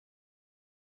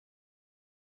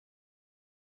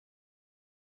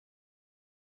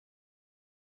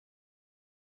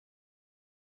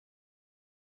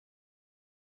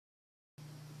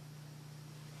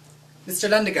Mr.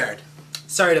 Lundegaard,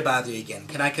 sorry to bother you again.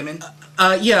 Can I come in?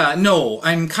 Yeah, no,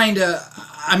 I'm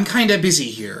kinda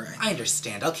busy here. I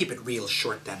understand. I'll keep it real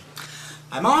short then.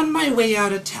 I'm on my way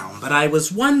out of town, but I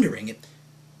was wondering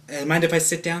mind if I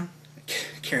sit down?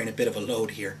 Carrying a bit of a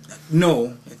load here.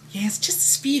 No. Yeah, it's just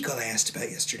Spiegel I asked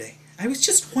about yesterday. I was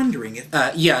just wondering if...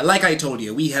 Yeah, like I told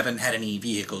you, we haven't had any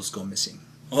vehicles go missing.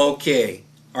 Okay.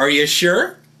 Are you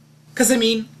sure? 'Cause I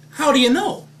mean, how do you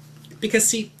know? Because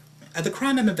see, the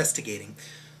crime I'm investigating,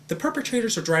 the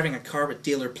perpetrators are driving a car with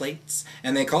dealer plates,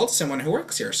 and they called someone who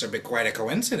works here, so it'd be quite a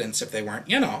coincidence if they weren't,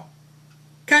 you know,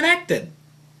 connected.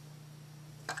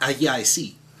 Yeah, I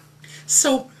see.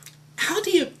 So, how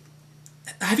do you...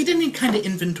 Have you done any kind of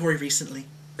inventory recently?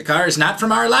 The car is not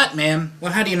from our lot, ma'am.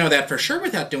 Well, how do you know that for sure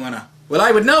without doing a... Well,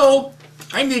 I would know.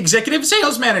 I'm the executive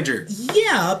sales manager.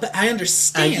 Yeah, but I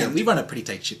understand. Yeah, we run a pretty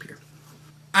tight ship here.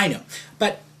 I know,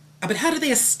 but how do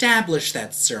they establish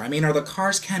that, sir? I mean, are the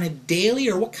cars counted daily,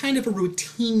 or what kind of a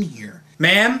routine here?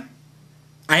 Ma'am,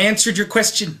 I answered your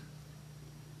question.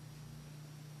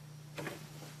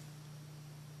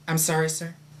 I'm sorry,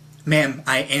 sir? Ma'am,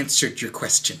 I answered your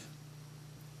question.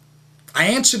 I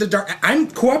answered the dark...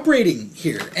 I'm cooperating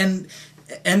here, and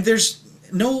there's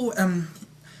no,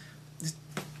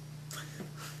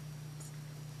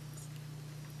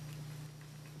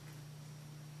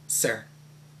 Sir,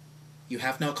 you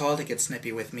have no call to get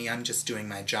snippy with me. I'm just doing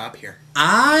my job here.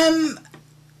 I'm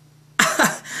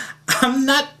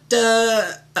not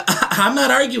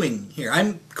arguing here.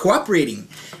 I'm cooperating,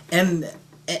 and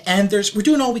we're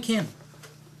doing all we can.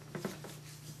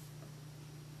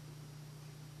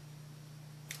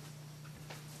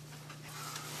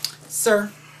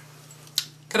 Sir,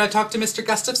 could I talk to Mr.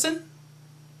 Gustafson?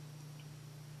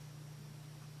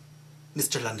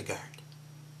 Mr. Lundegaard.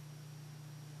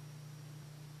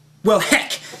 Well,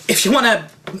 heck, if you wanna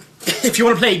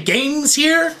play games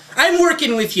here, I'm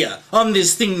working with you on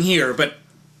this thing here, but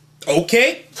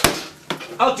okay,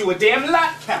 I'll do a damn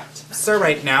lot count. Sir,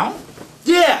 right now?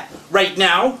 Yeah, right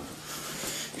now.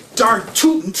 Darn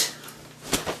tootin'.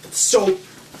 It's so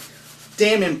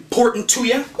damn important to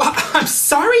you. Well, I'm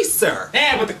sorry, sir.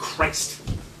 Eh, with the Christ.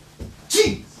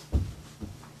 Gee.